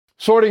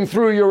Sorting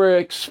through your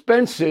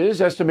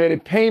expenses,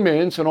 estimated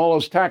payments, and all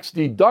those tax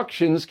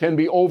deductions can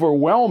be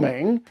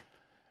overwhelming.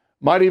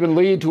 Might even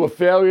lead to a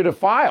failure to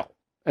file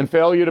and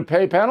failure to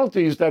pay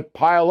penalties that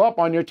pile up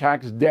on your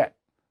tax debt.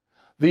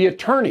 The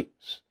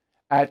attorneys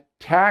at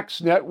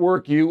Tax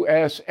Network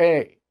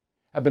USA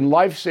have been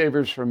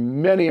lifesavers for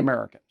many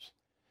Americans.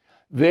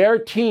 Their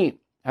team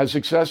has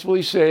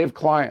successfully saved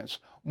clients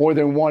more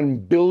than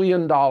 $1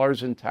 billion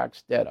in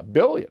tax debt. $1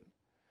 billion.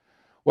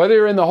 Whether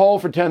you're in the hole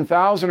for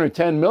 $10,000 or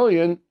 $10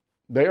 million,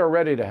 they are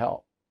ready to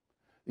help.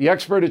 The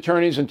expert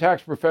attorneys and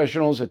tax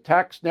professionals at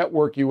Tax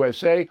Network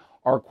USA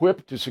are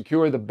equipped to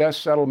secure the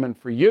best settlement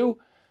for you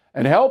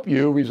and help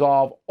you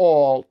resolve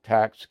all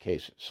tax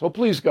cases. So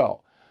please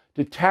go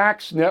to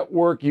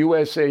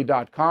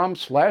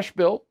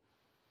taxnetworkusa.com/bill,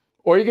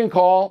 or you can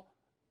call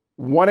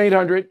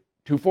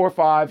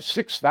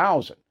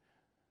 1-800-245-6000.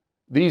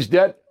 These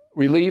debt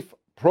relief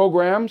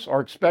programs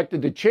are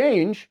expected to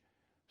change,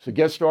 so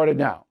get started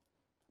now.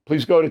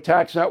 Please go to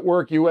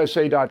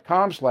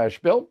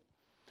taxnetworkusa.com/bill,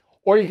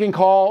 or you can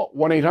call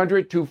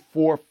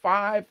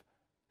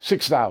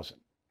 1-800-245-6000.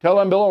 Tell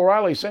them Bill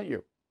O'Reilly sent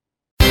you.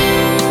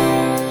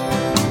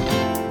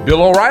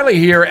 Bill O'Reilly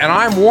here, and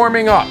I'm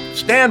warming up.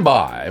 Stand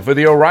by for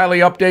the O'Reilly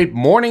Update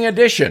Morning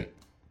Edition.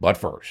 But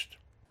first,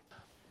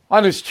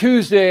 on this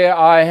Tuesday,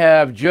 I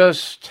have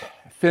just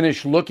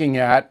finished looking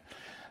at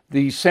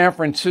the San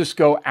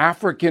Francisco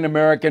African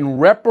American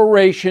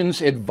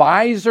Reparations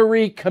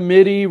Advisory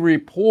Committee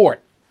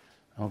report.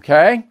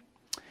 Okay?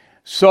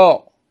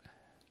 So,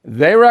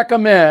 they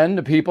recommend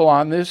the people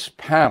on this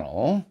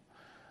panel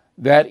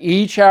that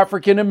each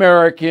African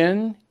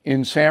American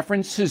in San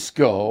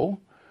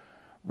Francisco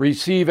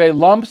receive a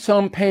lump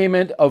sum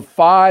payment of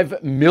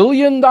 $5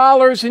 million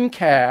in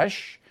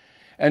cash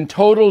and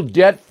total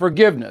debt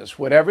forgiveness.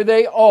 Whatever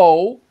they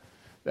owe,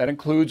 that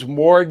includes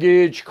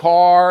mortgage,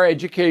 car,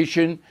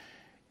 education,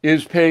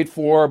 is paid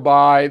for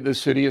by the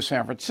city of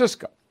San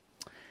Francisco.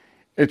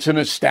 It's an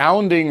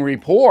astounding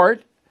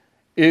report.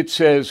 It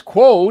says,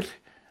 quote,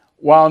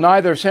 while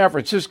neither San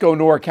Francisco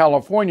nor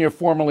California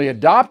formally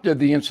adopted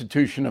the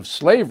institution of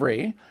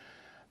slavery,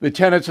 the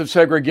tenets of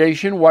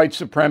segregation, white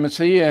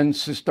supremacy, and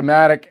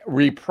systematic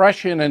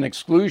repression and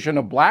exclusion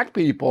of black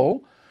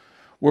people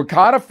were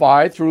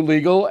codified through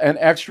legal and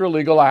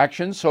extra-legal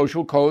actions,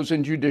 social codes,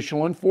 and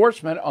judicial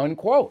enforcement,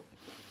 unquote.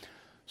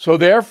 So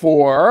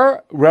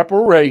therefore,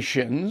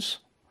 reparations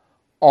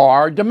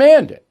are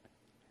demanded.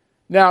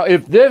 Now,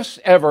 if this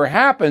ever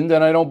happened,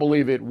 and I don't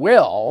believe it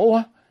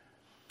will,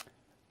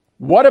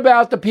 what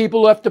about the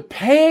people who have to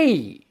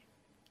pay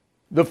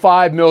the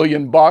 $5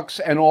 million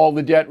and all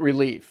the debt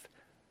relief?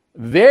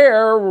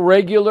 They're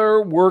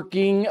regular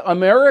working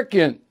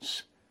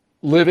Americans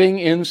living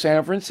in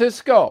San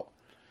Francisco.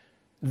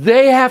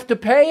 They have to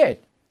pay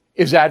it.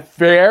 Is that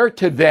fair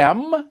to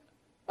them?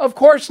 Of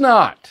course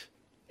not.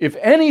 If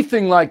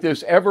anything like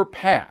this ever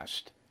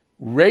passed,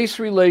 race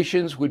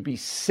relations would be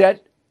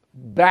set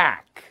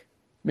back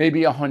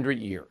maybe 100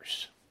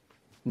 years.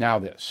 Now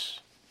this.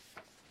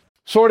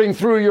 Sorting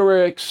through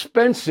your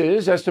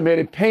expenses,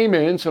 estimated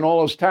payments, and all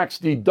those tax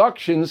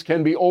deductions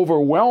can be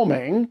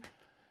overwhelming.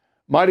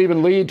 Might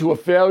even lead to a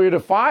failure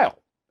to file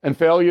and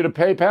failure to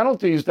pay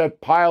penalties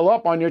that pile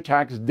up on your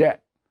tax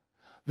debt.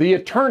 The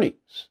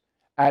attorneys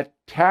at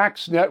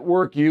Tax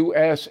Network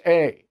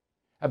USA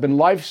have been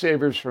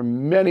lifesavers for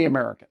many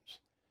Americans.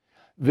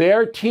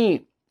 Their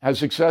team has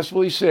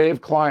successfully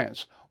saved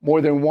clients more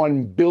than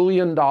 $1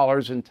 billion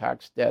in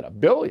tax debt.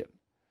 $1 billion.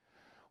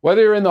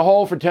 Whether you're in the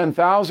hole for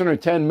 $10,000 or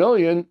 $10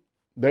 million,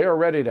 they are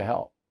ready to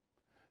help.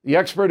 The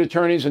expert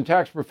attorneys and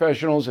tax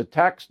professionals at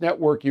Tax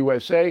Network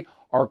USA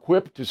are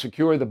equipped to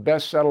secure the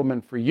best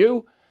settlement for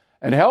you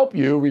and help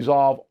you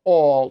resolve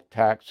all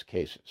tax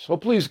cases. So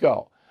please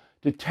go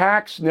to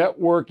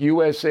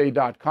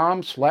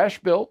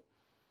taxnetworkusa.com/bill,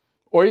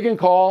 or you can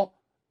call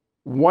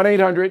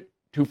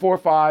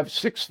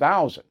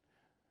 1-800-245-6000.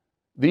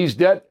 These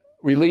debt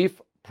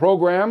relief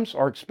programs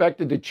are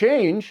expected to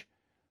change,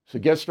 so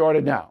get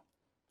started now.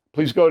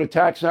 Please go to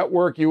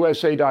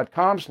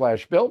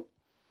taxnetworkusa.com/bill,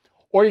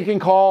 or you can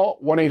call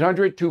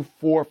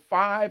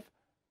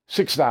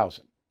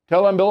 1-800-245-6000.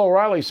 Tell them Bill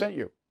O'Reilly sent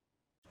you.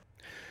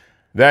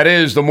 that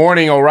is the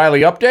Morning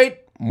O'Reilly Update.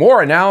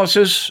 More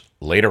analysis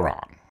later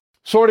on.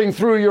 Sorting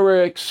through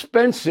your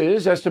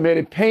expenses,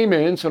 estimated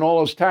payments, and all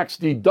those tax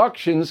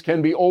deductions can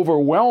be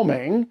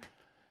overwhelming.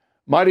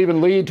 Might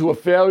even lead to a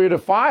failure to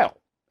file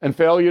and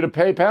failure to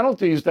pay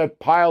penalties that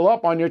pile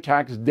up on your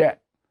tax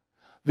debt.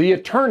 The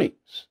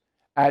attorneys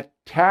at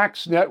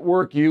Tax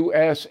Network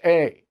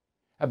USA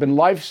have been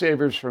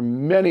lifesavers for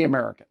many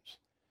Americans.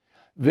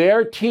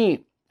 Their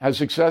team has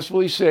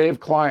successfully saved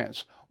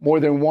clients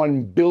more than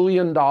 $1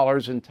 billion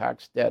in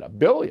tax debt. $1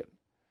 billion.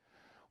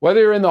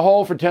 Whether you're in the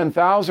hole for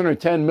 $10,000 or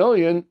 $10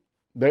 million,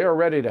 they are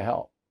ready to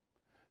help.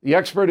 The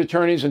expert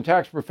attorneys and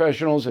tax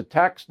professionals at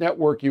Tax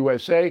Network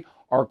USA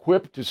are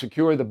equipped to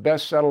secure the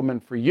best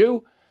settlement for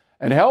you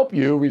and help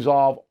you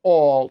resolve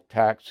all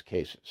tax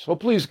cases. So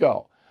please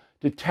go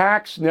to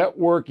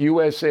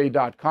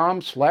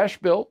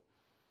taxnetworkusa.com/bill,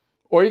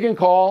 or you can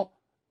call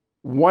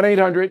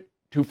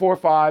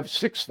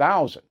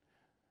 1-800-245-6000.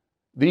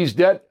 These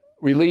debt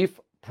relief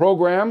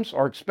programs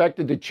are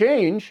expected to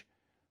change,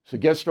 so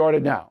get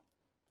started now.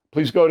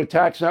 Please go to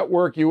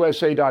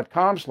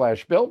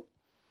taxnetworkusa.com/bill,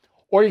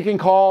 or you can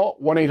call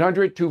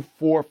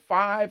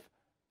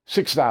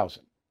 1-800-245-6000.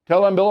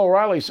 Tell them Bill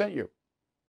O'Reilly sent you.